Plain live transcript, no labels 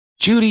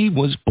Judy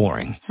was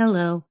boring.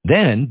 Hello.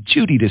 Then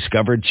Judy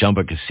discovered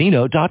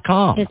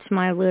ChumbaCasino.com. It's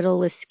my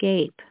little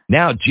escape.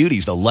 Now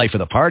Judy's the life of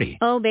the party.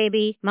 Oh,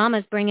 baby,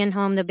 mama's bringing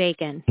home the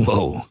bacon.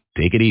 Whoa,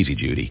 take it easy,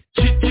 Judy.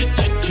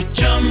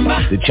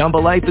 The Chumba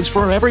life is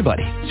for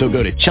everybody. So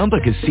go to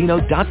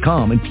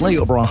ChumbaCasino.com and play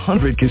over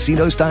 100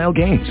 casino-style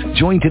games.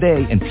 Join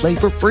today and play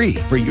for free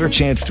for your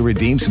chance to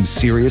redeem some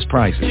serious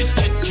prizes.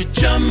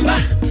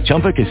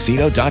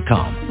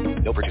 ChumbaCasino.com.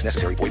 No purchase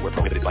necessary. Void where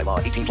prohibited by law.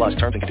 18 plus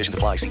terms and conditions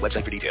apply. See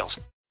website for details.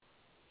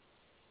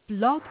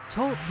 Blog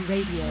Talk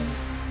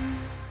Radio.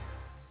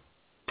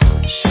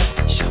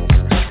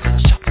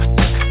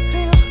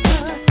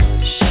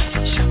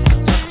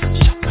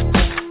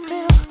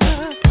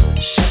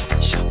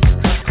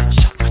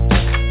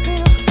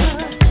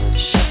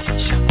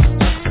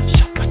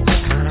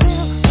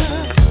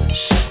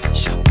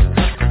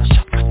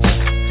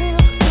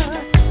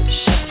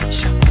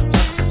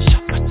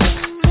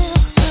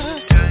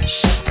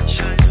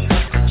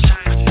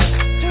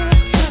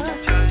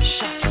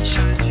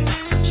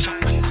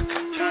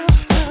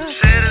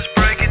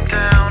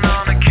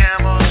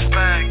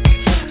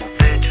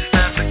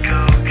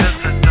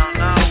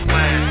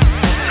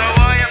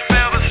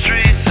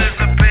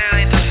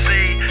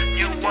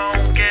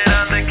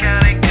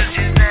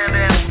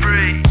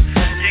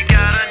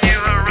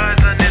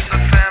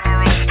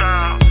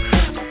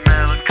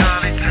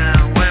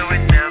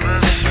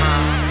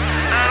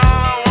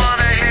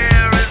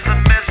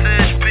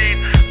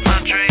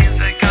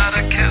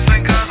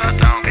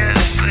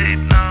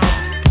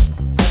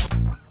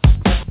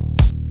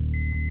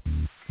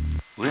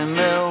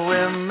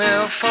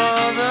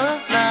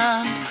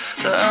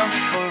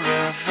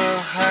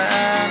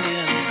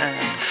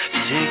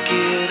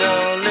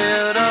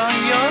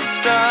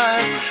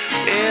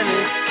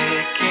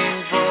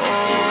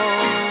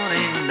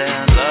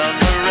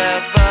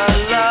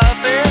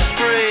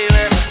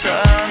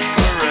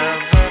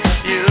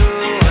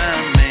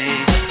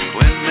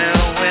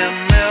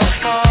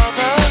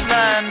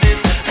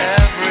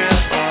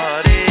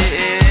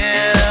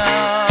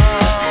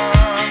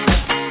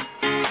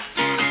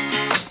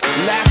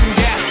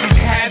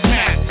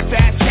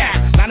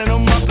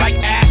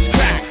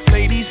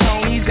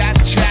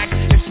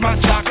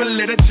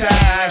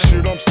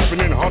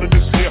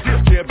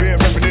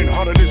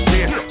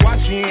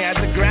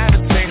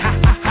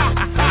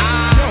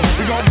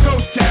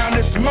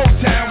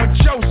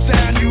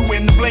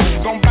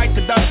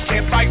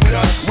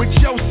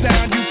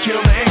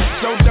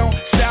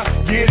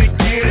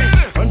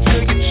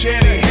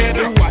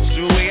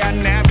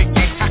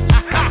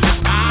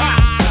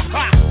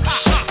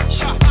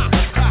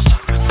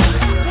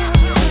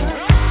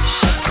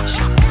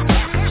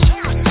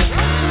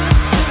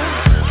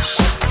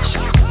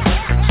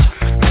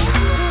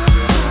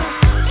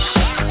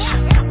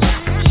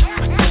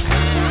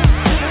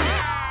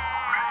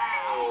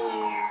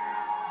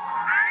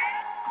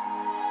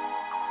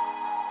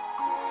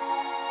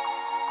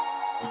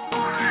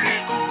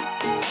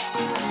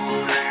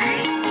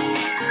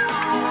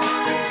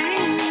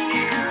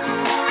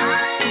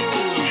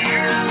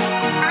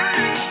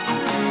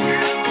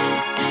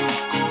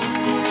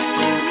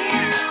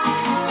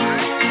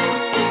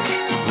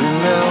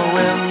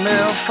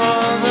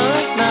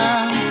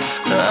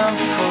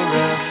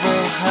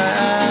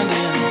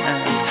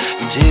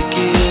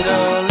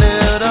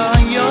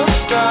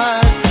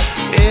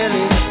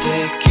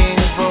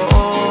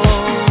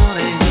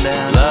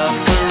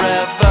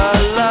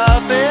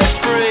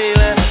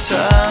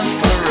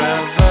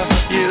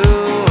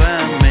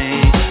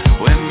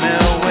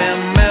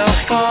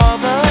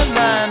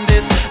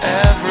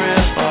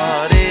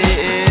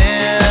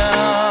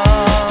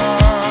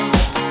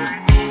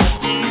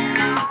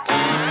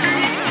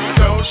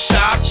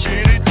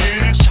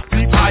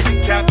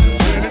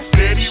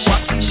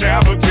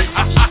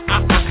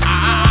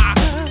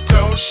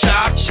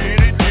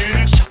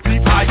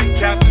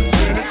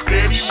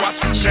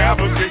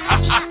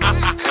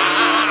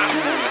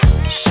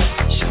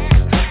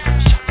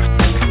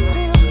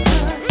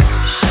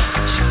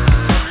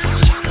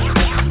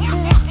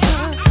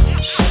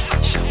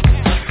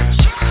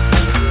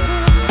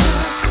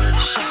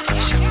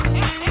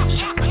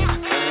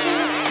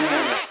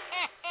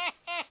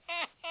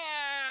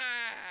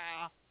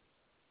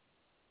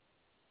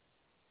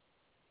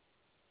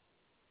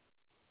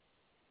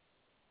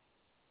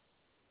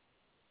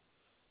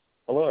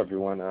 Hello,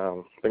 everyone. I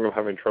think I'm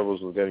having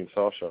troubles with getting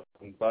soft shut,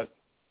 but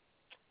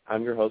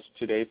I'm your host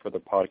today for the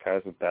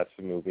podcast of That's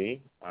the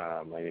Movie.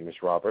 My name is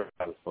Robert,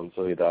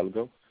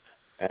 Alfonso-Hidalgo,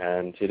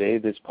 and today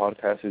this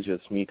podcast is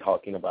just me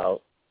talking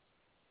about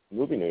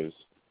movie news,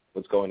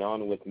 what's going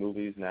on with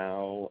movies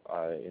now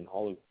in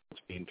Hollywood,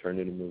 what's being turned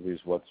into movies,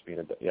 what's being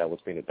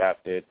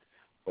adapted,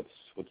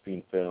 what's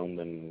being filmed,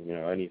 and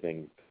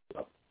anything.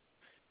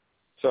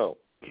 So.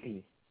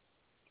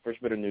 First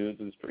bit of news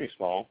is pretty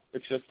small.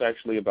 It's just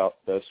actually about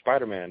the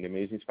Spider-Man, the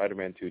Amazing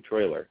Spider-Man 2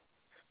 trailer.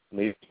 The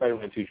Amazing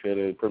Spider-Man 2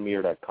 trailer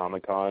premiered at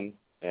Comic-Con,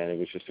 and it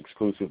was just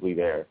exclusively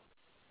there.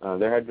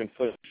 There had been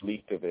footage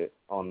leaked of it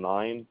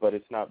online, but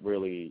it's not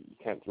really, you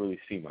can't really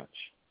see much.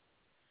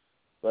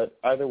 But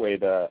either way,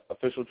 the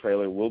official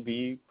trailer will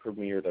be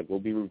premiered, like will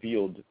be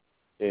revealed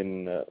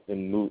in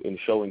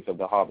showings of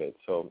The Hobbit.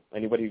 So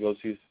anybody who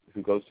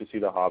goes to see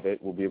The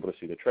Hobbit will be able to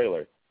see the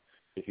trailer.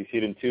 If you see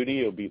it in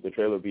 2D, the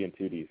trailer will be in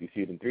 2D. If you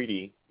see it in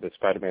 3D, the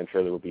Spider-Man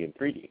trailer will be in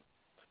 3D.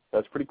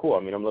 That's pretty cool.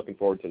 I mean, I'm looking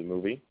forward to the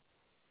movie.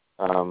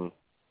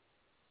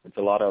 It's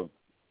a lot of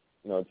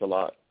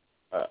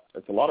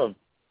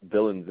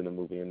villains in the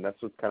movie, and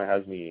that's what kind of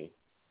has me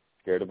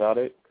scared about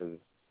it, because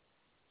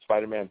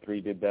Spider-Man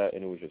 3 did that,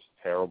 and it was just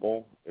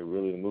terrible. The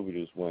movie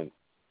just went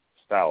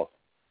south.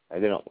 I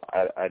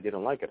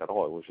didn't like it at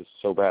all. It was just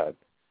so bad.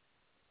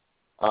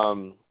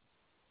 But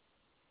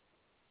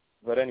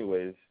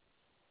anyways,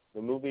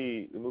 the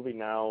movie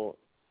now,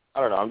 I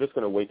don't know. I'm just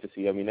gonna wait to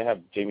see. I mean, they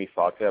have Jamie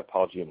Foxx, they have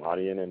Paul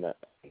Giamatti in, and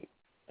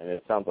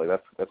it sounds like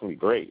that's gonna be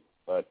great.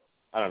 But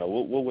I don't know.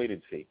 We'll wait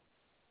and see.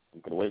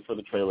 I'm gonna wait for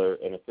the trailer,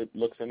 and if it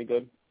looks any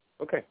good,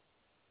 okay.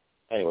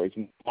 Anyways,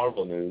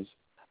 Marvel news.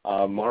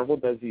 Marvel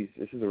does these.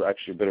 This is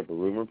actually a bit of a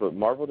rumor, but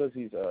Marvel does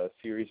these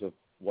series of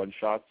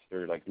one-shots.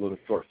 They're like little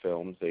short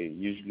films.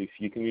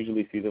 You can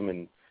usually see them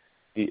in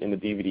the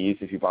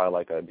DVDs. If you buy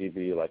like a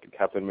DVD, like a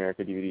Captain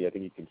America DVD, I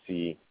think you can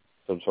see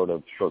some sort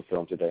of short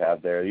films that they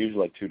have there. They're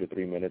usually like 2 to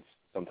 3 minutes,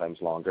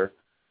 sometimes longer.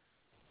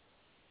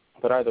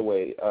 But either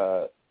way,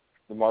 the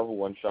Marvel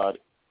one-shot,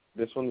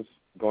 this one's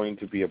going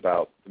to be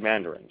about the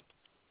Mandarin.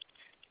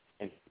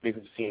 And if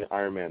you've seen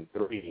Iron Man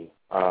 3,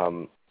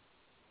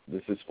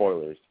 this is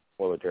spoiler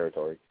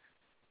territory.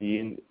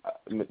 It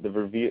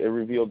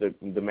revealed that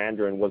the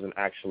Mandarin wasn't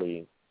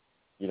actually,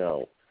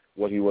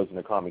 what he was in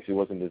the comics. He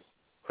wasn't this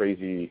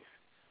crazy,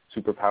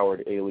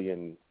 superpowered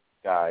alien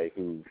guy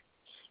who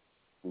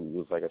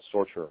was like a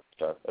sorcerer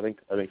stuff. I think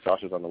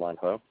Sasha's on the line.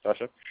 Hello,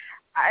 Sasha?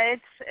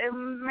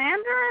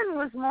 Mandarin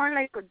was more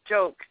like a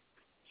joke.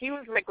 He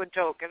was like a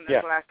joke in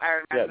this last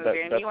Iron Man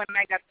movie, and you and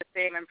I got the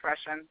same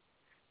impression.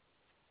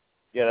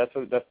 Yeah, that's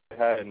what they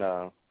had in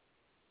the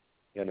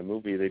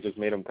movie. They just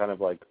made him kind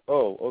of like,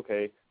 oh,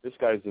 okay, this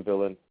guy's the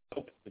villain.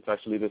 Nope, it's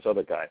actually this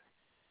other guy.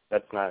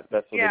 That's what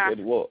they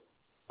did. Well,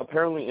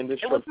 apparently in this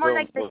short film, it was more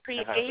like the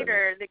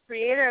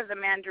creator of the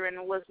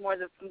Mandarin was more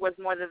the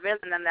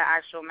villain than the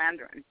actual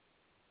Mandarin.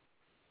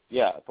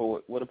 Yeah,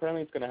 but what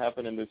apparently is going to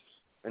happen in this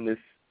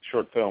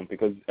short film,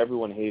 because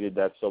everyone hated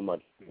that so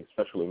much,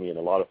 especially me, and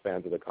a lot of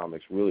fans of the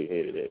comics really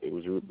hated it. It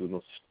was the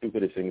most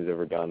stupidest thing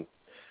ever done.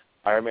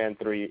 Iron Man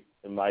 3,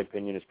 in my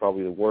opinion, is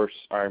probably the worst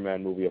Iron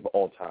Man movie of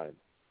all time.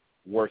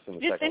 Worse than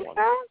the second one. You think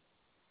so?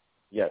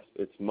 Yes,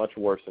 it's much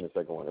worse than the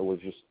second one. It was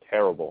just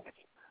terrible.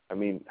 I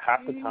mean,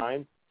 half the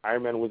time,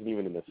 Iron Man wasn't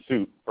even in the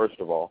suit, first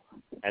of all,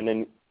 and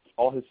then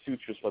all his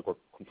suits just like were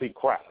complete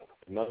crap.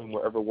 None of them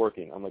were ever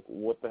working. I'm like,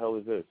 what the hell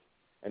is this?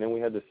 And then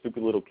we had this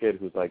stupid little kid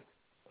who's like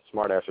a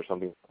smartass or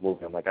something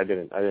movie. I'm like, I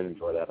didn't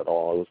enjoy that at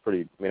all. It was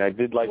pretty. I mean, I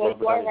did like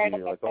Robert Downey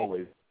Jr. like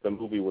always. The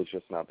movie was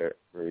just not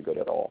very good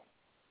at all.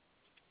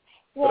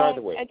 Well, but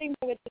either way, I think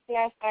with the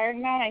last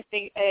Iron Man, I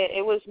think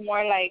it was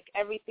more like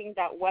everything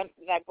that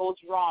goes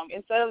wrong.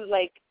 Instead of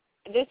like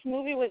this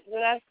movie was the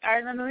last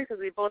Iron Man movie, because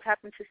we both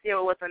happened to see it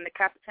was in the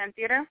Capitan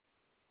Theater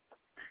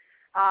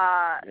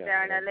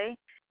there in LA.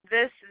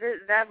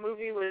 That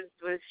movie was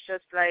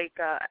just like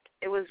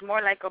it was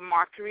more like a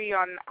mockery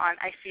on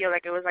I feel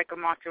like it was like a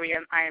mockery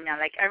on Iron Man.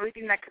 Like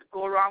everything that could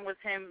go wrong with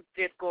him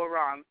did go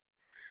wrong.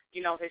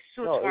 His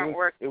suits weren't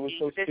working. It was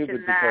so this stupid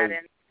and that, because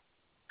and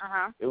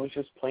it was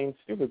just plain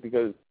stupid,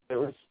 because there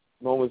was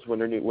moments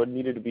when what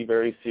needed to be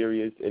very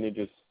serious, and it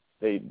just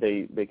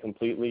they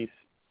completely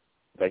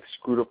like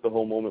screwed up the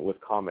whole moment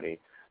with comedy.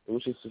 It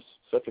was just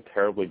such a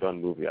terribly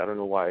done movie. I don't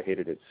know why I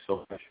hated it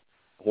so much.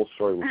 The whole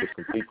story was just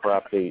complete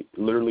crap. They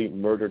literally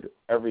murdered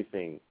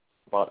everything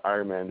about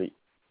Iron Man that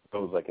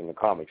was like in the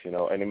comics, and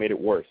they made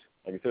it worse.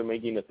 Like instead of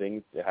making the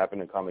things that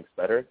happen in comics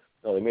better,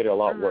 no, they made it a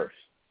lot worse.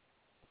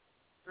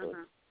 So it's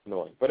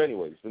annoying. But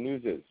anyways, the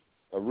news is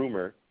a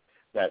rumor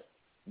that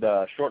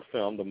the short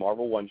film, the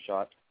Marvel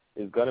one-shot,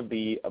 is going to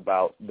be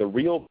about the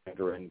real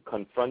Mandarin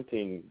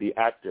confronting the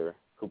actor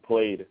who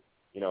played,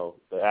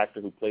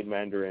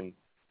 Mandarin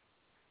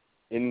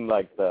in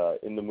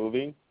the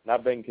movie.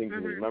 Not Ben Kingsley.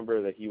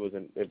 Remember that he was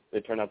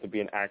it turned out to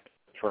be an actor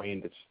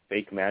trained as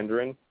fake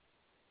Mandarin.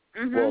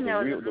 Well,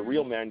 the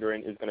real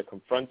Mandarin is going to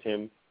confront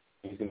him.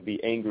 He's going to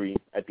be angry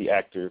at the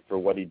actor for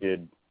what he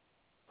did,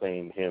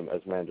 playing him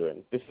as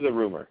Mandarin. This is a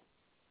rumor.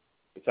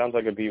 It sounds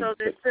like it'd be a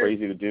bit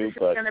crazy to do,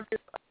 but. Going to be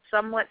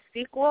somewhat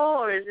sequel,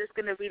 or is this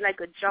going to be like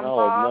a jump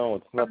off? No,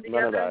 it's not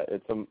none of that.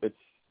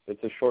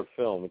 It's a short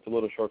film. It's a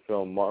little short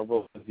film.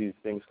 Marvel has these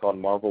things called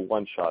Marvel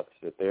one-shots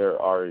that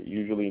there are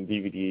usually in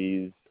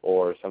DVDs,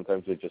 or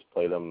sometimes they just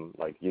play them,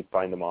 like you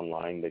find them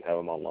online. They have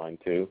them online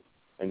too.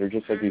 And they're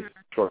just like these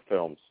short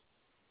films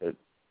that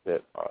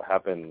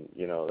happen,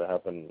 that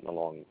happen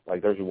along.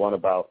 Like there's one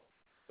about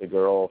the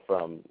girl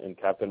in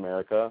Captain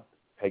America,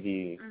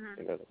 Peggy, I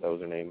think that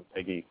was her name,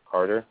 Peggy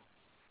Carter,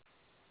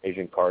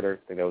 Agent Carter,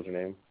 I think that was her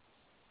name.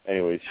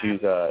 Anyways,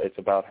 it's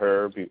about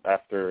her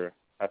after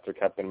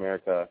Captain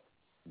America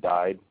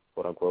died,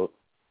 quote unquote.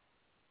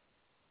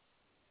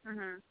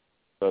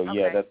 So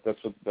yeah,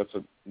 that's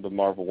what the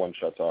Marvel one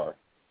shots are.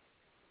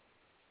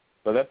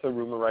 But that's a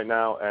rumor right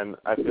now, and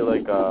I feel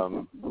like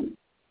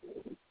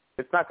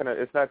it's not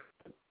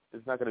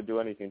gonna do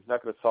anything. It's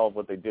not gonna solve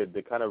what they did.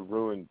 They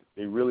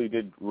really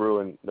did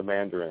ruin the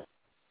Mandarin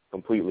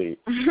completely.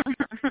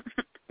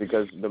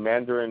 Because the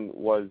Mandarin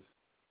was,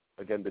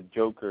 again, the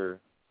Joker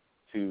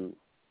to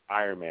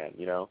Iron Man,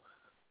 you know?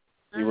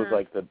 He was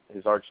like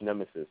his arch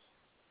nemesis.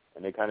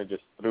 And they kind of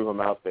just threw him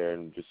out there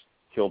and just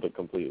killed it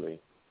completely.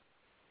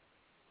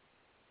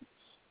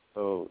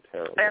 So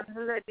terrible. And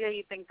whose idea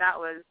you think that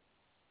was?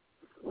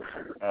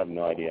 I have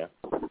no idea.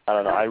 I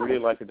don't know. I really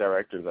like the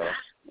director, though.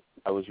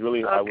 I was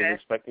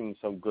expecting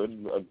some good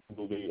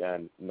movie,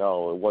 and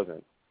no, it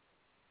wasn't.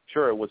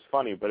 Sure, it was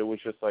funny, but it was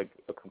just like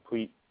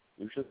complete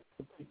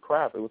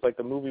crap. It was like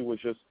the movie was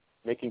just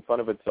making fun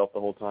of itself the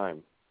whole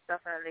time.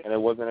 Definitely. And it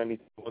wasn't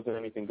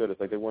anything good. It's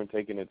like they weren't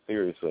taking it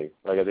seriously.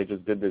 Like they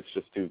just did this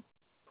just to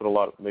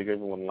make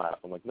everyone laugh.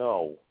 I'm like,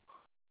 no.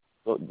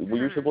 What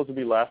you're supposed to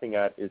be laughing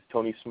at is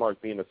Tony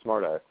Stark being a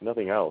smartass,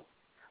 nothing else.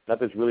 Not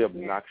this really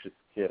obnoxious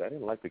kid. I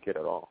didn't like the kid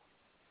at all.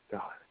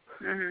 God.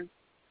 Mhm.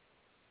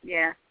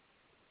 Yeah.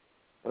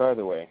 But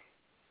either way,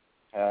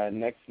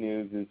 next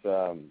news is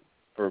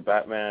for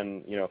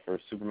Batman, for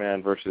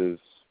Superman versus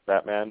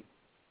Batman,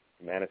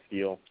 Man of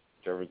Steel,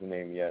 whichever's the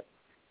name yet.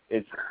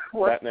 It's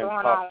What's Batman's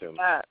going costume. On with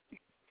that?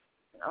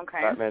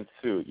 Okay. Batman's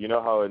suit. You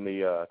know how in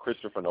the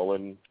Christopher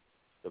Nolan,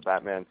 the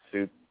Batman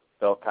suit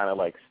felt kind of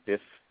like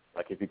stiff,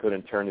 like if he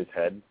couldn't turn his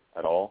head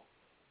at all?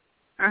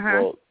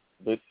 Well,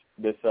 the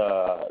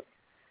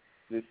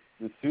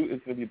suit is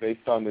going to be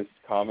based on this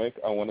comic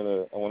on one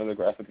of the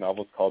graphic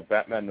novels called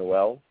Batman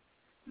Noel,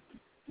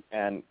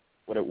 and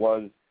what it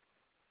was,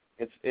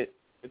 it's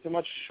a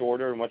much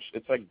shorter,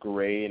 it's like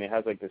gray, and it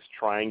has like this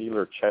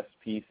triangular chest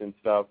piece and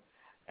stuff,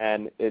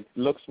 and it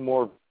looks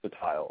more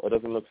versatile. It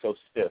doesn't look so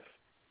stiff,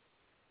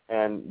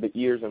 and the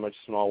ears are much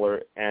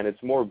smaller, and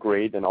it's more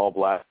gray than all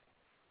black,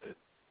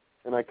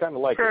 and I kind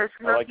of like it.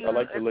 I like the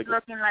look. It's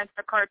looking like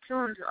the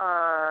cartoons,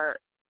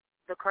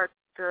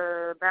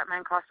 the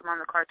Batman costume on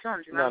the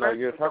cartoons. Remember? No,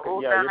 you're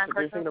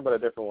thinking about a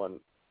different one.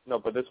 No,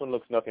 but this one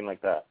looks nothing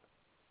like that.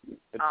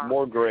 It's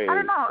more gray. I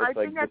don't know. It's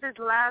I think that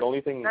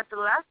the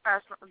last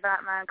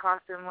Batman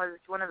costume was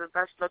one of the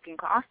best looking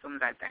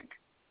costumes, I think.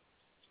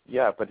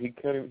 Yeah, but he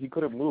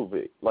couldn't move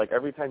it. Like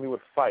every time he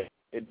would fight,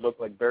 it looked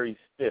like very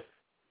stiff.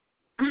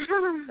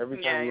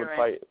 Every time he would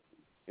fight,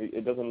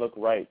 it doesn't look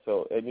right.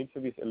 So it needs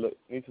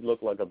to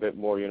look like a bit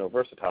more,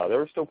 versatile. They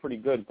were still pretty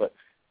good, but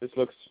this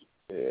looks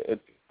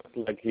it's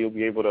like he'll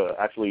be able to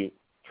actually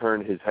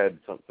turn his head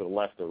to the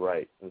left or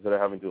right instead of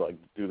having to like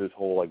do this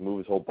whole move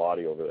his whole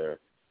body over there.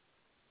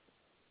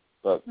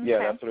 But yeah,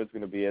 that's what it's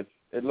going to be.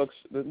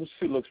 The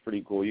suit looks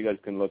pretty cool. You guys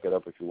can look it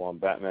up if you want.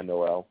 Batman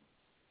Noel.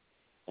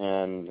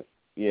 And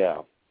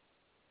yeah.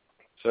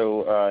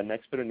 So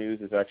next bit of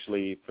news is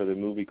actually for the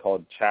movie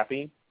called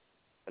Chappie.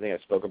 I think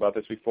I spoke about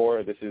this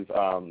before. This is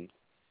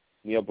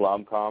Neil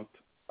Blomkamp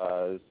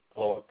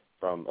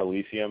from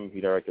Elysium.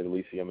 He directed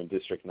Elysium and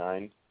District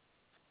 9.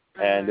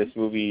 And this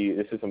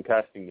is some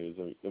casting news.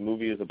 The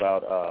movie is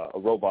about a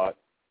robot.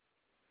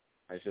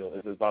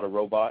 It's about a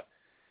robot,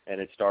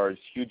 and it stars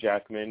Hugh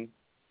Jackman,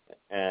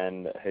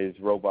 and his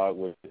robot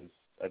was,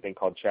 I think,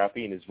 called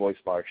Chappie, and is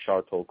voiced by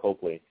Sharlto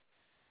Copley.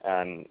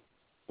 And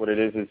what it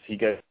is he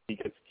gets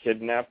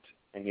kidnapped,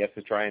 and he has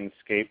to try and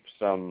escape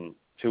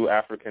two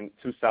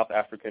South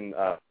African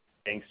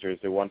gangsters.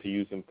 They want to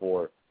use him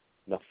for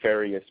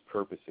nefarious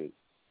purposes.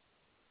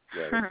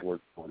 Yeah, that's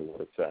word for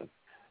what it said.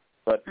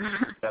 But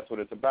that's what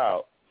it's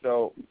about.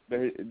 So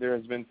there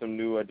has been some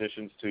new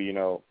additions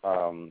to,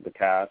 the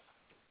cast.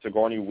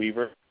 Sigourney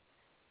Weaver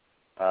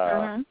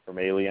from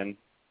Alien,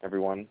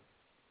 everyone.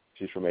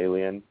 She's from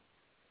Alien.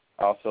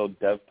 Also,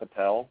 Dev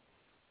Patel.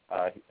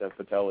 Dev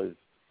Patel is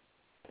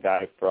the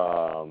guy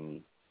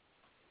from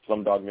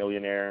Slumdog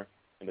Millionaire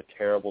in the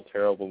terrible,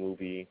 terrible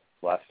movie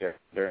Last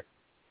Airbender.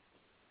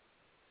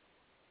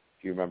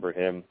 If you remember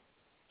him,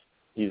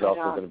 he's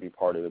also going to be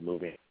part of the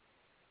movie.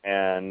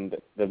 And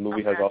the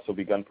movie has also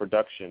begun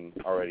production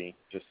already.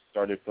 Just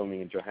started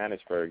filming in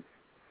Johannesburg,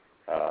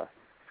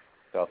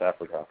 South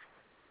Africa.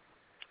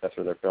 That's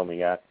where they're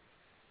filming at.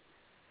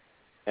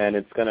 And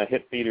it's going to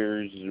hit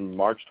theaters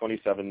March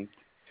 27,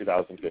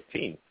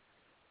 2015.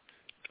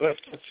 So that's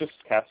just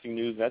casting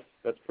news.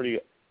 That's pretty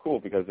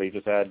cool because they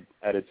just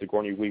added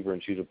Sigourney Weaver,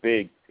 and she's a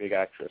big, big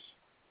actress.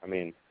 I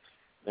mean,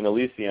 in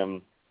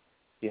Elysium,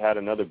 he had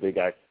another big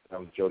actress, that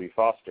was Jodie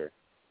Foster.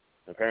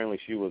 And apparently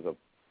she was a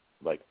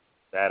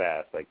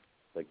badass, like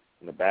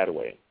in a bad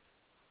way.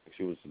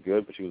 She was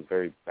good, but she was a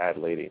very bad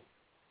lady.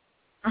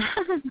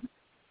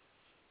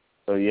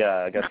 So yeah,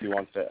 I guess he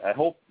wants to. I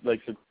hope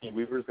Sigourney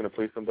Weaver is going to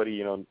play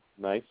somebody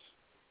nice,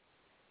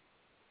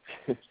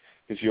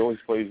 because she always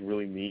plays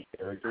really mean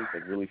characters,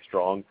 really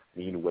strong,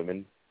 mean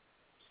women.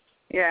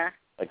 Yeah.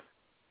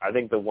 I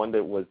think the one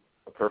that was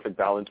a perfect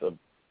balance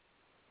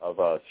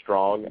of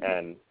strong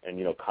and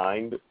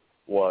kind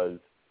was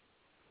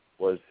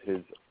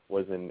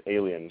in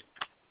Alien.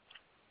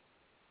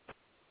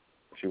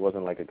 She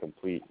wasn't a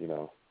complete, It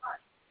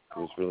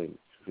was really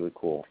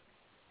cool.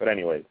 But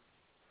anyway,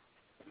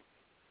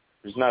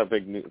 there's not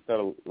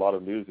a lot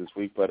of news this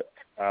week, but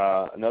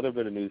another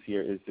bit of news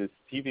here is this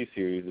TV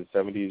series, the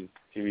 70s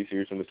TV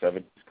series from the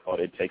 70s called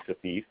It Takes a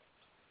Thief.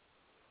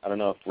 I don't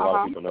know if a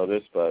lot of people know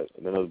this, but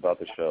they know about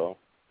the show.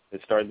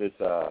 It starred this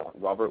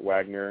Robert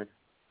Wagner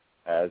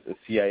as a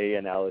CIA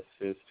analyst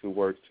who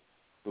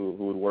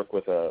would work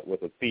with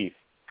a thief,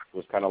 who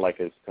was kind of like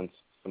his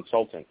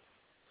consultant.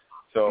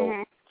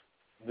 So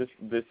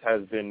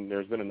there's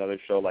been another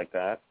show like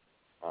that.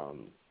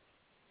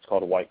 It's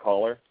called White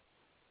Collar,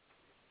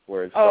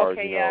 where it stars,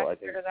 I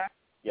think,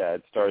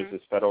 it stars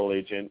this federal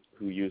agent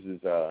who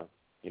uses a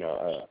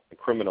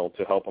criminal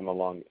to help him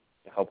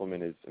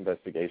in his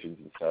investigations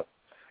and stuff.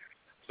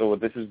 So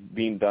what this is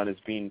being done is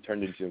being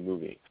turned into a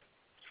movie.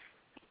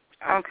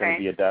 It's going to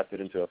be adapted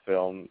into a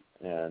film,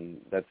 and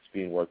that's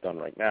being worked on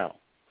right now.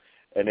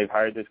 And they've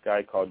hired this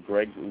guy called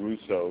Greg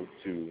Russo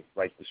to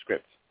write the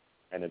script,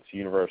 and it's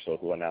Universal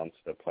who announced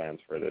the plans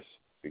for this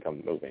to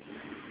become a movie.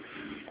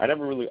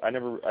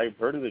 I've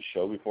heard of this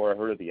show before. I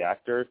heard of the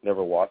actor.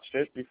 Never watched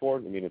it before.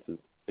 I mean, it's a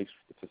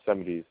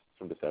 70s,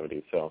 from the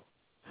 70s, so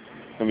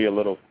it's going to be a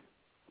little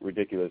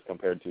ridiculous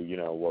compared to,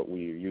 what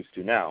we're used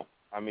to now.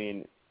 I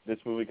mean, this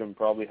movie can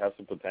probably have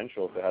some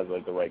potential if it has,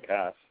 the right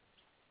cast.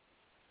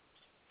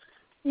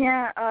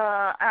 Yeah,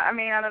 I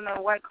mean, I don't know,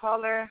 White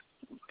Collar,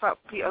 a lot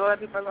of people are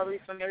probably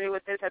familiar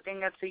with this. I think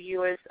that's a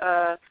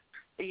USA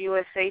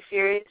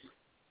series,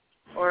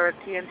 or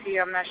TNT,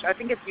 I'm not sure. I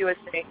think it's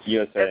USA.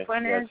 USA, the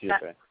point is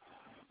USA.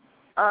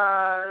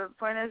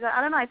 Point is that,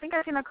 I don't know, I think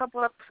I've seen a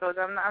couple episodes.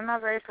 I'm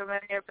not very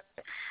familiar, but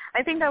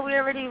I think that we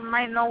already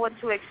might know what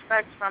to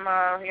expect from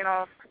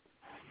a,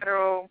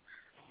 federal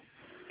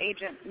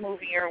agent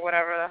movie or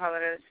whatever the hell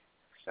it is.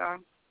 So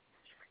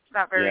it's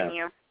not very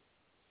new.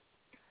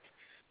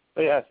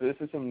 So so this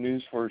is some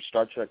news for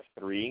Star Trek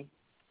 3.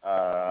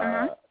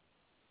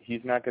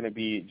 He's not going to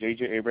be,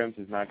 J.J. Abrams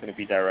is not going to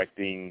be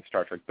directing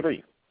Star Trek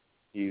 3.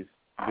 He's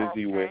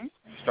busy with he's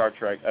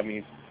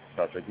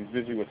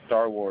busy with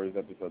Star Wars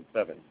Episode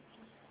 7.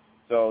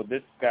 So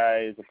this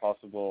guy is a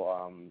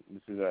possible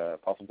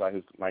guy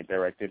who might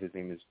direct it. His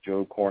name is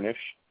Joe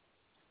Cornish.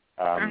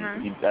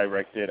 He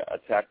directed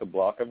Attack the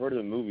Block. I've heard of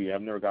the movie.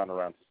 I've never gotten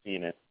around to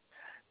seeing it.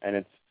 And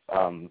it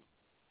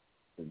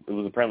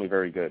was apparently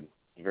very good.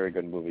 A very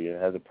good movie. It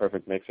has a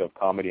perfect mix of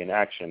comedy and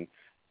action,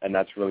 and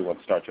that's really what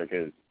Star Trek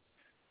is.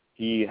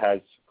 He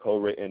has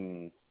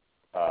co-written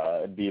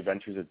The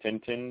Adventures of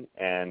Tintin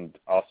and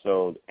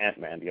also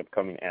Ant-Man, the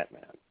upcoming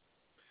Ant-Man.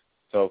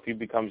 So if he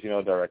becomes,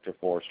 director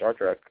for Star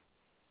Trek,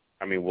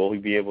 I mean, will he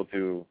be able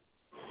to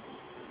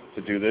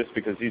do this?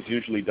 Because he's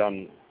usually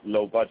done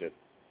low budget.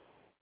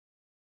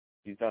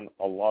 He's done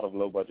a lot of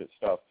low budget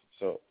stuff.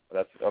 So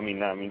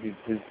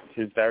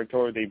his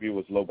directorial debut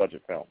was low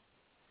budget film.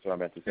 That's what I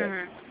meant to say.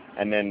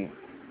 And then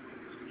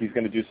he's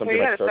going to do something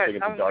like Star Trek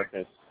Into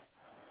Darkness.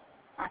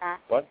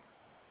 What?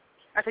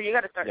 I said you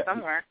got to start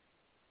somewhere.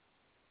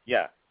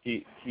 Yeah,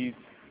 he's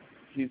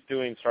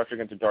doing Star Trek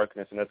Into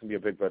Darkness, and that's going to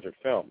be a big budget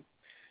film.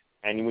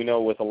 And we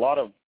know with a lot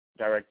of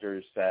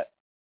directors that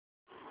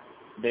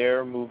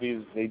their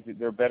movies,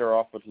 they're better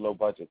off with low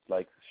budgets.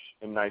 Like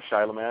M. Night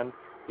Shyamalan,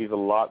 he's a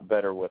lot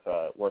better with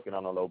working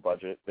on a low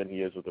budget than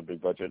he is with a big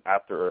budget.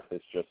 After Earth,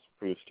 it just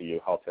proves to you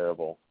how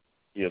terrible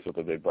he is with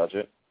a big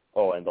budget.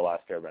 Oh, and The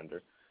Last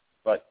Airbender.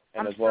 I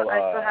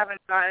still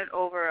haven't gotten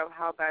over of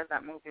how bad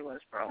that movie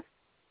was, bro.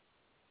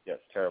 Yes,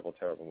 terrible,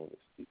 terrible movies.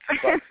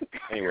 But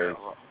anyways,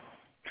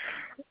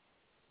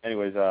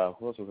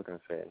 what else was I going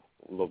to say?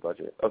 Low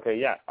budget.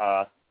 Okay,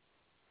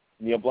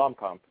 Neil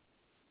Blomkamp.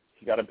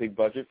 He got a big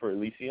budget for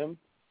Elysium,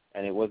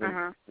 and it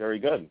wasn't very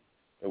good.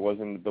 It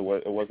wasn't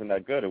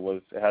that good.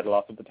 It had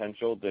lots of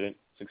potential, didn't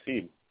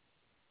succeed.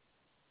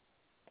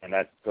 And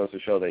that goes to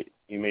show that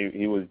he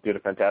did a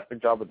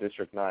fantastic job with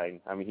District 9.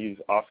 I mean, he's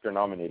Oscar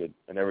nominated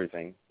and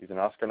everything. He's an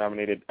Oscar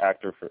nominated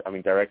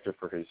director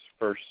for his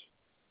first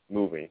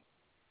movie.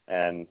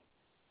 And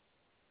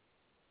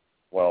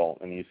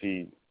you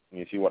see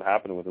what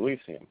happened with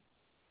Elysium.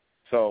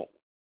 So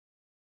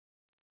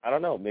I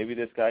don't know. Maybe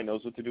this guy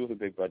knows what to do with a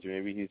big budget.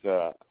 Maybe he's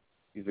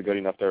a good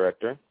enough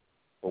director.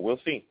 But we'll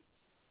see.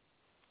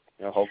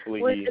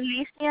 Hopefully. With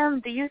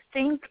Elysium, do you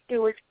think it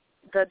was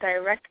the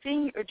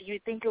directing, or do you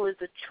think it was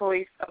the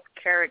choice of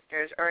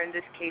characters, or in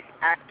this case,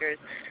 actors?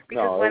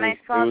 Because when I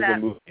saw that,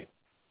 it was a movie.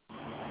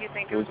 You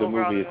think it was the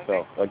movie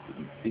itself. Like,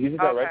 he's a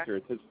director.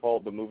 It's his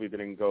fault the movie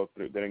didn't come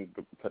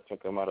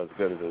out as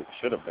good as it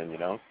should have been.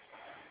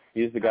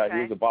 He's the guy. He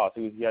was the boss.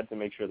 He had to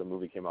make sure the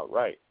movie came out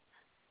right,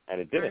 and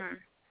it didn't.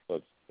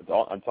 So it's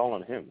all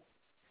on him.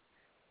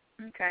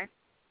 Okay.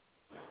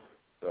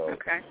 So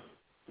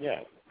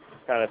yeah,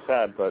 it's kind of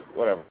sad, but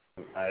whatever.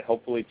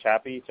 Hopefully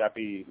Chappie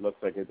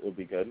looks like it will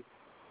be good.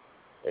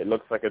 It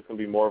looks like it's going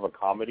to be more of a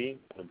comedy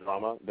and a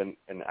drama than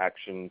an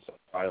action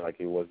sci-fi like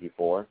it was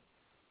before,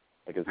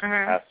 like his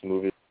past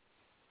movies.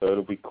 So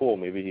it'll be cool.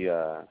 Maybe he's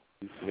a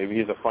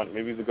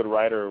good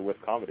writer with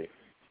comedy.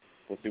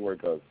 We'll see where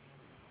it goes.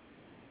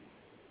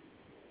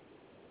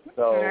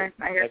 So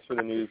next for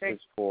the news is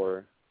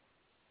for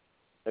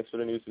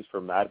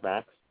Mad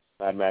Max.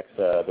 Mad Max,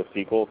 the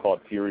sequel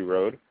called Fury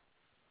Road.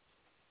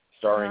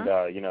 starring,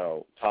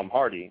 Tom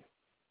Hardy.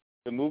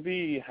 The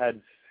movie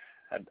had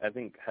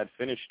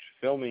finished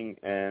filming,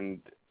 and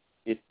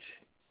it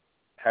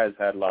has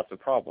had lots of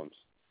problems.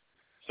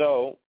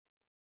 So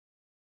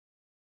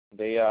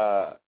they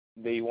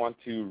want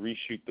to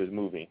reshoot the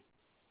movie.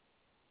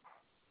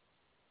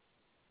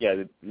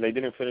 Yeah, they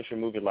didn't finish the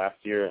movie last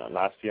year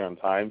on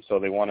time, so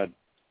they want to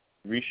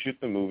reshoot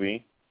the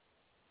movie,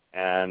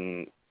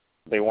 and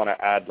they want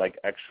to add like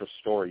extra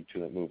story to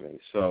the movie.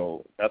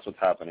 So that's what's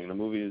happening. The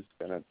movie is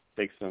going to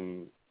take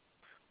some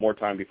more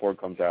time before it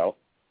comes out,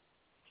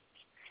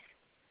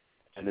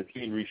 and it's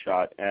being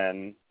reshot,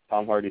 and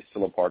Tom Hardy's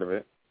still a part of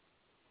it.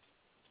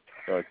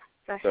 So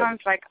that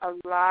sounds like a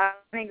lot of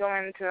money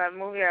going into that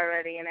movie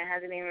already, and it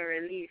hasn't even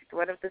released.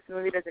 What if this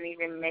movie doesn't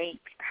even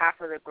make half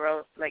of the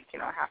growth,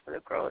 half of the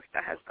growth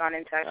that has gone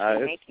into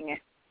actually making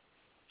it?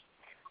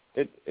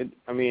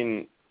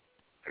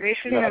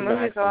 Reshooting the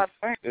movie is a lot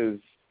of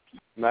fun.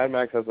 Mad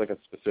Max has like a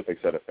specific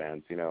set of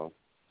fans,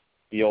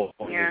 The old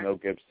ones with Mel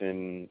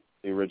Gibson,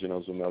 the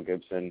originals with Mel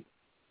Gibson,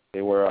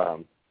 they were,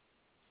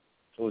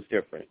 it was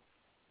different.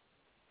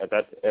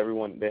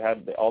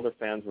 All their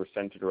fans were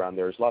centered around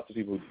there. There's lots of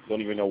people who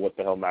don't even know what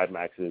the hell Mad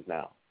Max is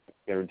now. I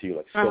guarantee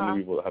you, so many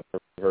people have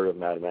never heard of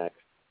Mad Max,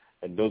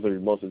 and those are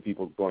most of the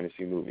people going to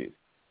see movies.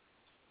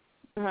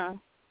 So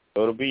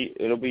it'll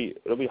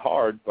be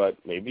hard, but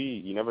maybe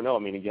you never know. I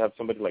mean, you have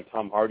somebody like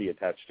Tom Hardy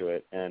attached to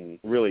it, and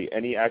really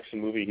any action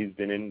movie he's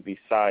been in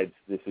besides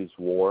This Is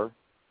War.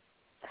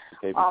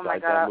 Oh my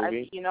God!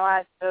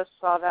 I just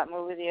saw that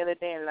movie the other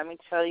day, and let me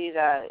tell you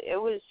that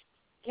it was.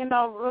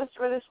 Ruth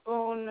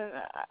Witherspoon,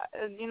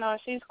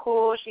 she's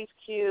cool, she's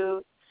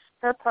cute.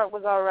 Her part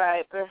was all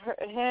right, but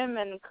him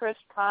and Chris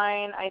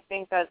Pine, I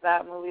think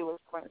that movie was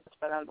pointless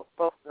for them,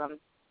 both of them.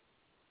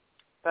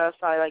 That's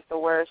probably like the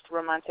worst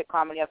romantic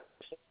comedy I've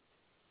ever seen.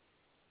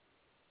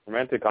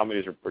 Romantic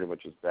comedies are pretty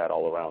much just bad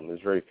all around.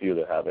 There's very few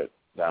that have it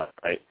down,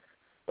 right?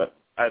 But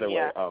either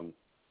way,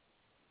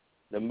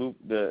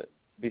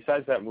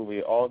 besides that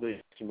movie, all the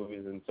action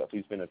movies and stuff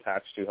he's been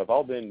attached to have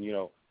all been,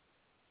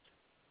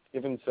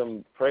 given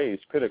some praise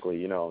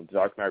critically.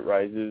 Dark Knight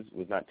Rises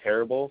was not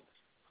terrible,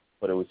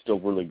 but it was still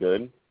really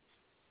good.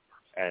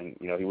 And,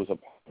 he was a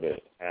part of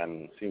it.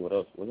 And see, what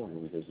else? What other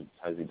movies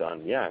has he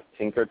done? Yeah,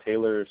 Tinker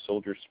Tailor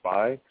Soldier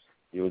Spy.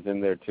 He was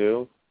in there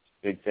too.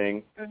 Big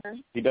thing.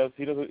 He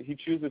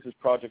chooses his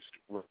projects.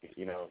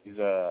 He knows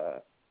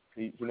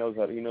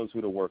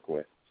who to work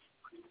with.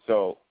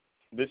 So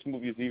this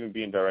movie is even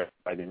being directed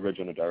by the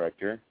original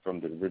director from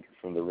the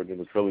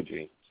original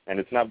trilogy, and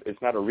it's not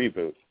a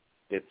reboot.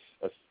 It's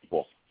a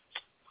sequel.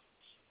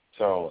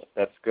 So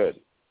that's good.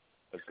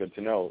 That's good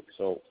to know.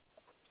 So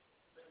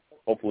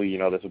hopefully,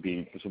 this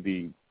will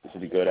be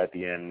good at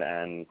the end,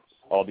 and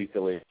all these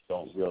delays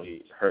don't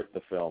really hurt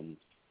the film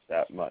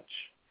that much.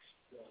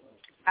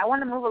 I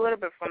want to move a little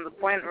bit from the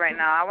point right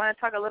now. I want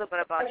to talk a little bit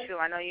about you.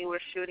 I know you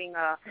were shooting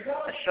a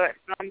short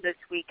film this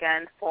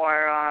weekend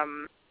for, I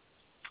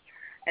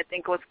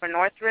think it was for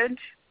Northridge.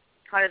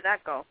 How did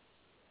that go?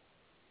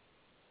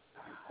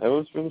 It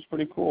was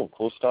pretty cool.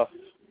 Cool stuff.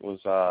 It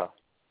was,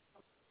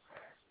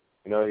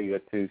 you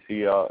get to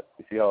see how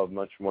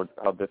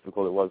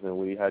difficult it was, and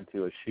we had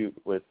to shoot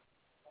with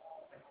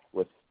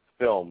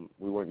film.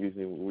 We weren't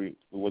it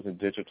wasn't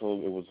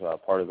digital. It was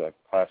part of the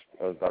class,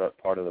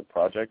 part of the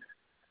project.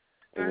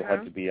 It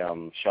had to be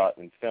shot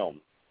in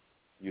film,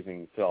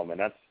 using film, and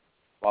that's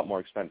a lot more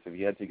expensive.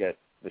 You had to get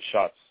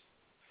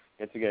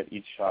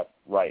each shot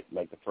right,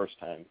 like the first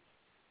time.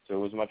 So it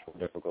was much more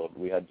difficult.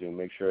 We had to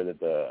make sure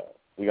that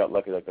we got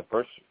lucky. Like the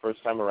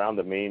first time around,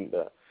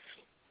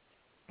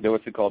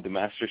 what's it called? The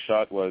master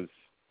shot was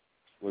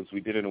we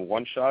did it in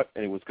one shot,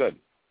 and it was good.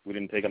 We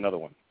didn't take another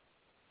one,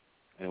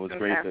 and it was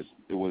great that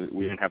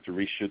we didn't have to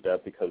reshoot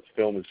that because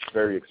film is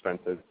very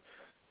expensive.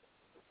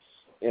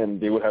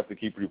 And they would have to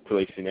keep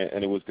replacing it,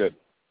 and it was good.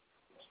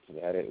 We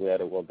had it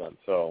well done.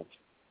 So,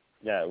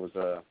 yeah, it was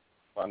a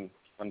fun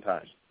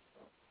time.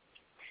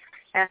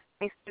 And how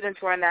many students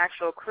were in the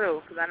actual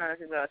crew? Because I know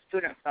this is a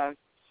student film.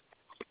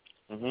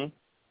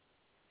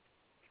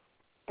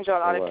 Is there a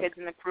lot of kids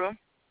in the crew?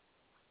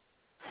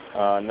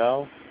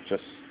 No,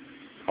 just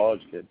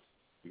college kids,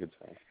 you could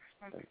say.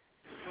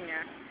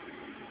 Yeah,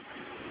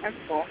 that's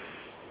cool.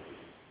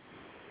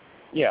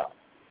 Yeah.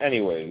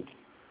 Anyway,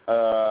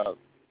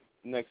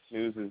 next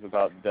news is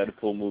about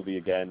Deadpool movie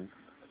again.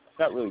 It's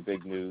not really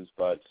big news,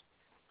 but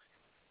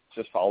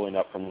just following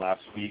up from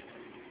last week.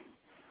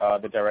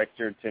 The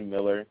director, Tim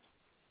Miller,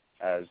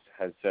 has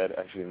said,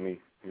 actually, let me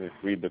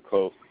read the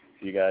quote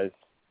to you guys.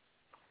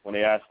 When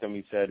they asked him,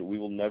 he said, "We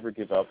will never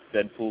give up.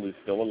 Deadpool is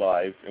still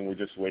alive, and we're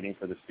just waiting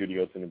for the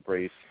studio to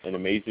embrace an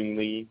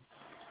amazingly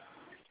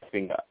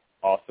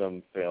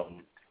awesome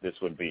film this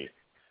would be.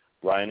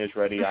 Ryan is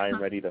ready. I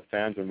am ready. The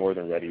fans are more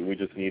than ready. We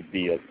just need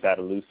that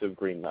elusive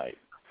green light."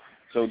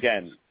 So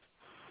again,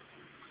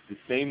 the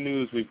same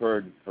news we've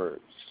heard for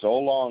so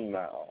long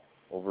now,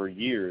 over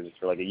years,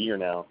 for like a year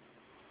now,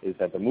 is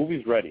that the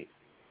movie's ready.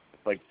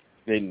 It's like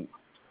been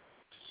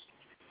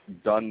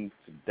done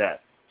to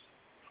death.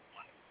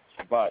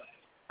 But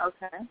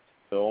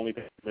The only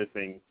thing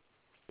missing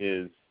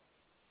is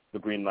the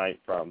green light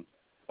from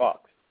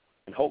Fox.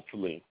 And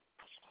hopefully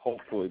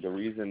the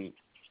reason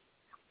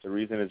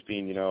it's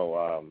being,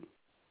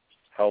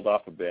 held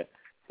off a bit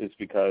is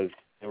because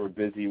they were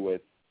busy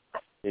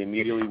they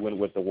immediately went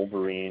with the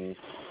Wolverine,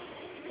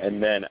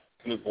 and then as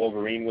soon as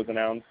Wolverine was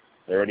announced,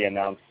 they already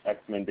announced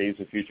X-Men Days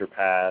of Future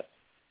Past,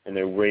 and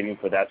they're waiting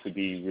for that to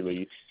be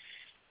released.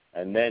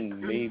 And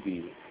then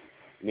maybe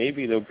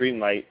they'll green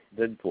light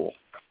Deadpool,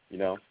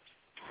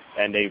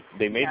 And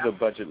they made the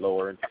budget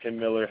lower. Tim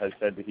Miller has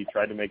said that they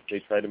tried to make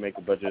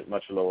the budget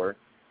much lower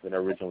than it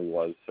originally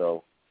was.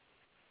 So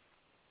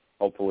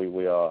hopefully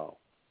we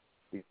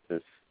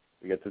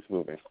get this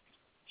moving.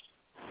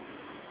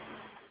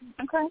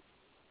 Okay.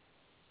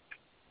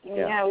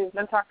 Yeah, we've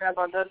been talking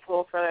about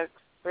Deadpool for like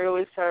 3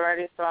 weeks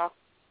already, so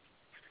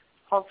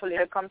hopefully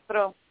it comes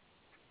through.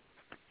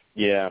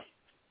 Yeah,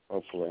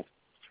 hopefully.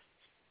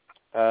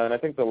 And I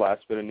think the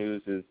last bit of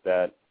news is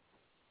that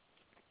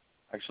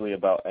actually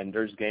about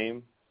Ender's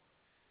Game.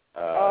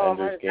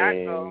 Ender's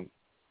Game.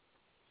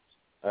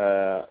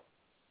 I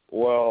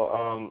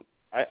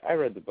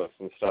read the books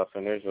and stuff,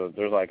 and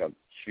there's like a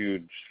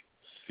huge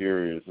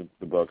series of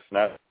the books,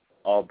 not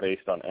all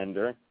based on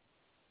Ender,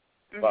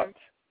 but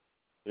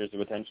there's a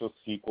potential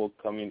sequel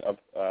coming up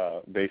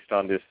based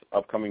on this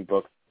upcoming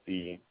book.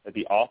 The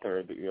author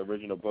of the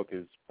original book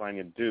is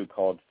planning to do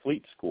called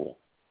Fleet School.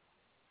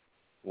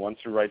 He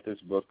wants to write this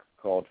book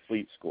called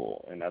Fleet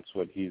School, and that's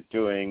what he's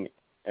doing,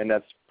 and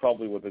that's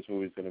probably what this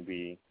movie is going to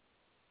be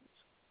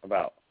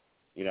about,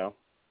 the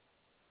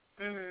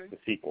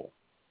sequel.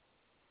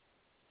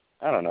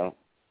 I don't know.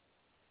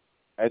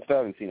 I still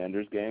haven't seen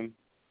Ender's Game,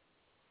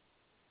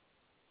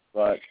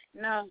 but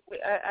no,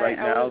 right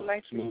now would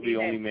like this movie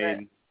only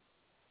made.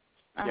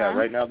 Yeah,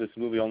 right now this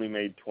movie only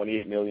made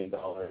 $28 million,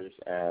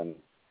 and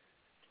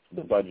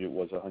the budget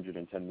was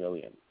 $110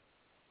 million.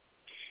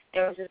 It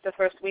was just the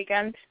first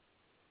weekend?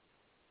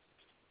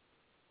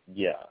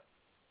 Yeah.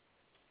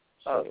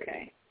 So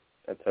okay.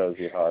 That tells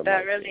you how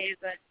that really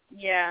isn't.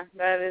 Yeah,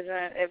 that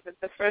isn't. If it's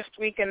the first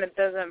weekend it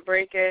doesn't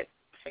break it,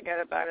 forget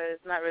about it.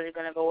 It's not really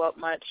going to go up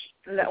much.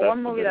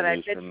 One movie that I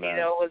did see,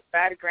 though, was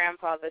Bad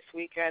Grandpa this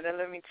weekend, and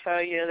let me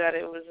tell you that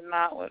it was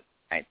not what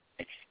I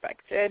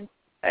expected.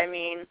 I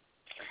mean,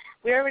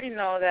 we already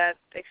know that,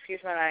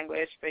 excuse my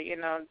language, but,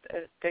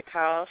 Dick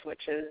House,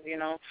 which is,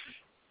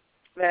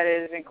 that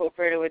is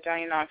incorporated with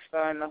Johnny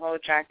Knoxville and the whole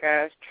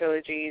Jackass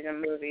trilogies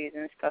and movies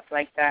and stuff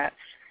like that.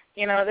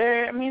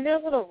 They're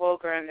a little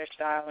vulgar in their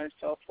style and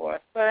so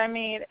forth. But,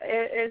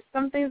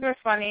 some things are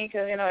funny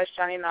because, it's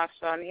Johnny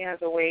Knoxville and he has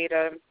a way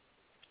to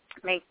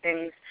make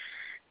things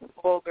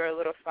vulgar, a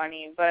little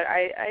funny. But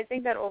I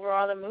think that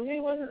overall the movie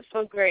wasn't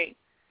so great.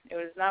 It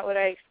was not what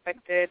I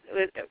expected.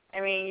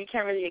 You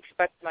can't really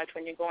expect much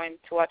when you're going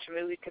to watch a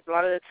movie because a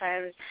lot of the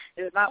times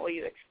it's not what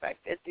you expect.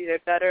 It's either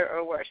better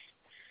or worse.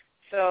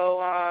 So,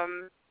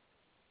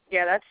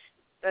 that's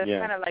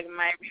kind of like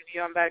my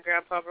review on Bad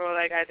Grandpa, bro.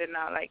 Like, I did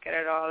not like it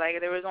at all. Like,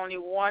 there was only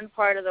one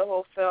part of the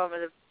whole film,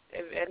 and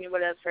if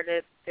anybody else heard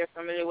it, they're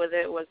familiar with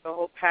it, was the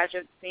whole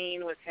pageant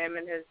scene with him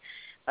and his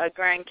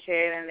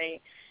grandkid, and they,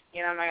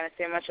 I'm not going to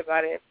say much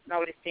about it if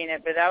nobody's seen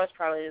it, but that was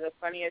probably the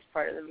funniest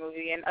part of the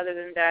movie. And other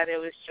than that, it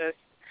was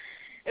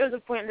a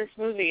pointless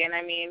movie. And,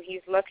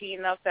 he's lucky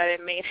enough that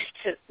it made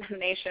it to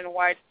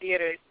nationwide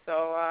theaters.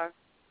 So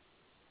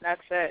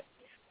that's it.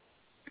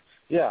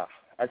 Yeah.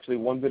 Actually,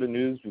 one bit of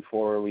news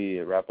before we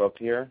wrap up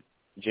here.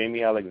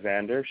 Jamie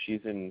Alexander,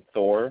 she's in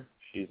Thor.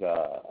 She's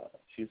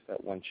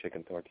that one chick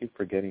in Thor. I keep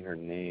forgetting her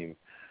name.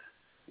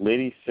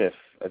 Lady Sif,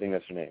 I think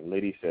that's her name.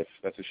 Lady Sif,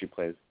 that's what she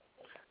plays.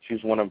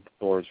 She's one of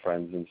Thor's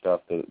friends and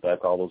stuff.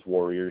 That's all those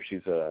warriors.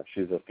 She's a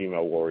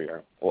female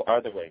warrior. Well,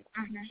 either way,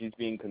 she's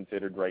being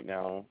considered right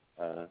now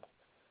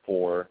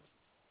for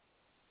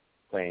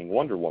playing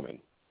Wonder Woman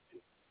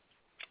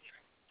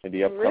in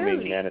the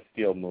upcoming Man of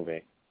Steel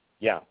movie.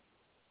 Yeah,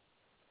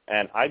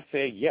 and I'd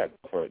say go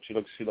for it. She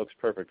looks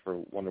perfect for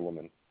Wonder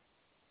Woman.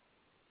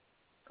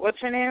 What's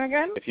her name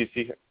again? If you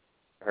see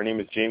her name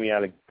is Jamie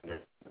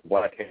Alexander.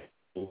 Black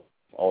hair,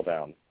 all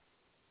down.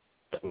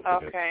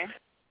 Okay.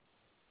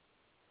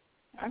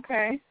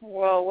 Okay.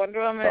 Well,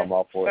 Wonder Woman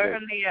is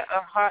certainly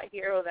a hot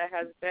hero that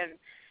has been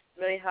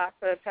really hot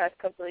for the past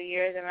couple of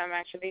years, and I'm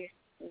actually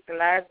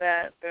glad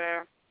that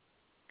they're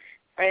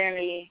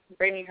finally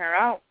bringing her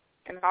out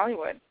in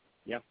Hollywood.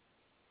 Yeah.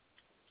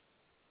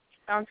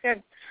 Sounds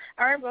good.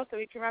 All right, well, so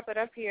we can wrap it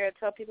up here.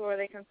 Tell people where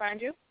they can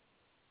find you.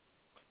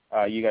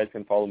 You guys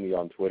can follow me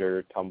on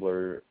Twitter,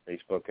 Tumblr,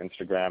 Facebook,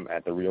 Instagram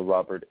at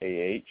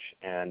TheRealRobertAH,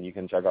 and you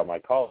can check out my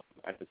column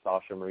at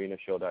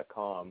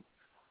thesashamarinashow.com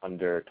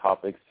under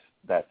topics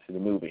that's in the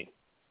movie.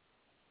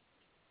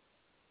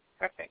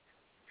 Perfect.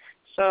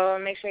 So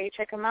make sure you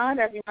check them out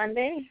every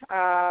Monday,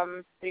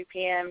 3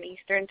 p.m.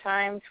 Eastern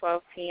Time,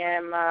 12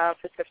 p.m.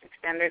 Pacific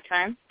Standard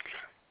Time,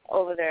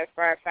 over there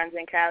for our friends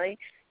in Cali.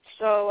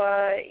 So,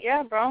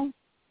 bro,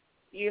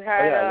 you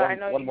had...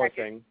 one more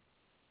thing.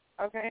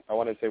 Okay. I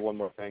want to say one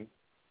more thing.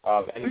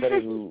 Anybody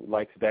who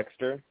likes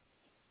Dexter,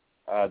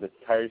 the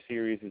entire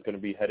series is going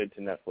to be headed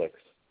to Netflix.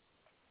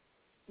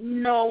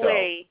 No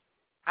way.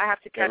 I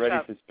have to catch get ready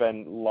up. to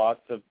spend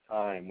lots of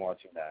time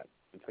watching that.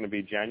 It's going to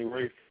be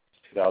January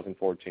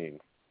 2014.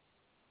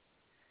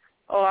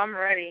 Oh, I'm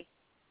ready.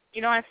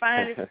 You know, I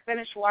finally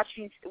finished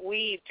watching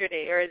Weed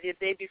today, or the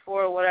day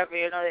before, or whatever,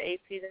 you know, the 8th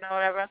season or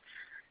whatever.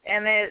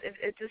 And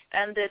it just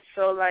ended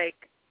so, like,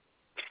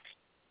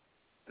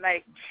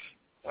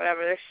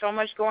 whatever. There's so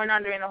much going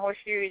on during the whole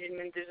series, and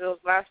then those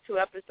last 2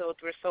 episodes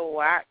were so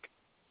whack.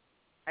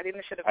 I think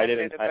they should have ended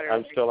it better.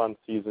 I'm still on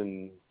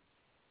season...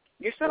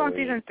 You're still on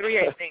season 3,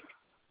 I think.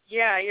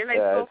 Yeah, you're like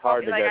so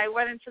far. Like, I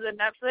went into the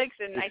Netflix,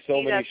 and I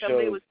see that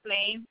somebody was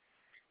playing.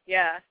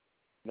 Yeah.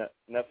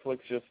 Netflix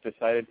just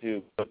decided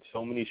to put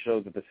so many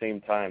shows at the same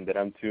time that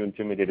I'm too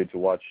intimidated to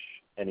watch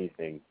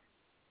anything.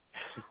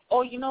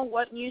 Oh, you know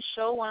what new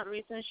show, one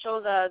recent show,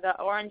 the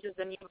Orange is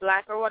the New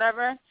Black or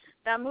whatever?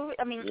 That movie,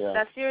 I mean,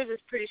 that series is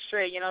pretty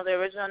straight. You know, the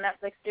original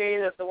Netflix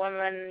series of the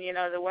women, you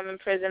know, the women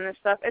prison and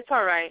stuff. It's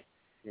all right.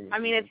 I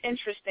mean, it's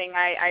interesting.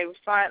 I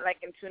saw it, like,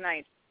 in 2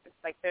 nights. It's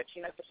like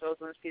 13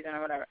 episodes in the season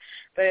or whatever.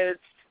 But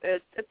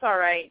it's all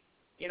right.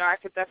 You know, I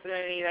could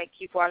definitely, like,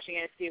 keep watching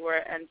it and see where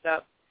it ends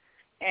up.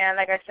 And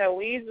like I said,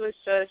 Weeds was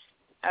just,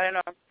 I don't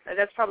know,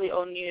 that's probably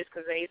old news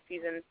because the 8th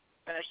season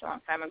finished a long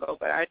time ago,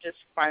 but I just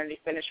finally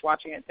finished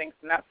watching it thanks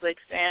to Netflix,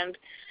 and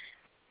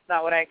it's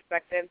not what I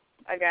expected,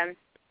 again.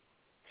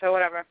 So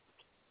whatever.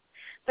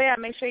 But yeah,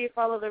 make sure you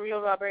follow The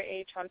Real Robert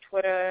H. on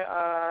Twitter,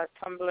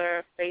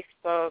 Tumblr,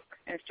 Facebook,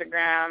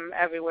 Instagram,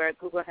 everywhere.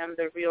 Google him,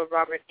 The Real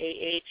Robert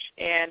A.H.,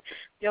 and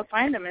you'll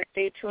find him, and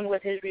stay tuned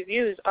with his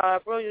reviews.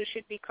 Bro, you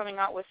should be coming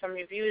out with some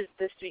reviews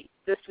this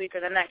week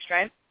or the next,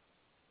 right?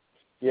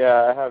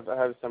 Yeah, I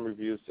have some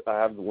reviews. I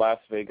have the Las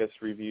Vegas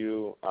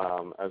review,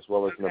 as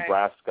well as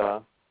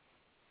Nebraska.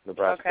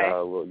 Okay.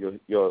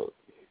 You'll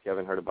if you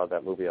haven't heard about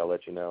that movie, I'll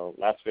let you know.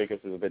 Las Vegas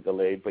is a bit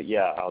delayed, but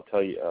yeah, I'll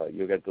tell you.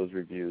 You'll get those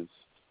reviews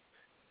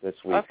this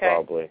week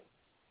probably.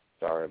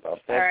 Sorry about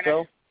that.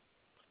 So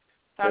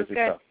sounds good.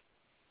 Stuff.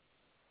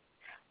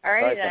 All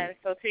right then.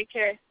 So take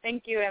care.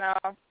 Thank you, and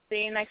I'll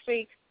see you next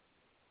week.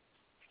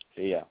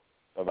 See ya.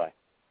 Bye-bye.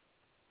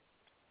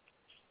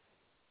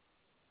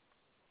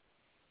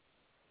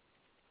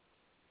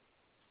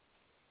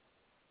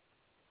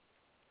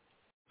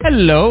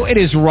 Hello, it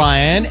is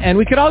Ryan, and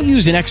we could all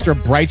use an extra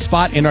bright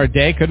spot in our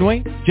day, couldn't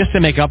we? Just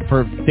to make up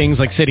for things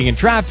like sitting in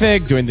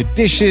traffic, doing the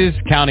dishes,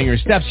 counting your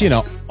steps, you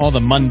know, all the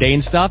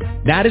mundane stuff.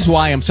 That is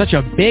why I'm such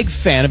a big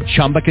fan of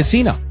Chumba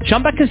Casino.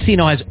 Chumba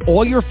Casino has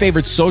all your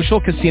favorite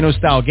social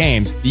casino-style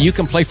games that you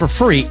can play for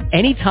free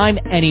anytime,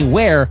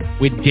 anywhere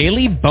with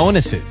daily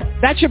bonuses.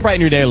 That should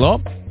brighten your day a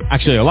little.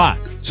 Actually, a lot.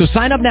 So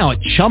sign up now at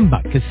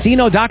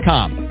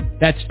ChumbaCasino.com.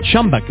 That's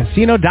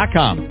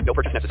ChumbaCasino.com. No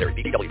purchase necessary.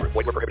 VGW Group.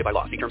 Void where prohibited by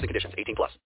law. See terms and conditions. 18+.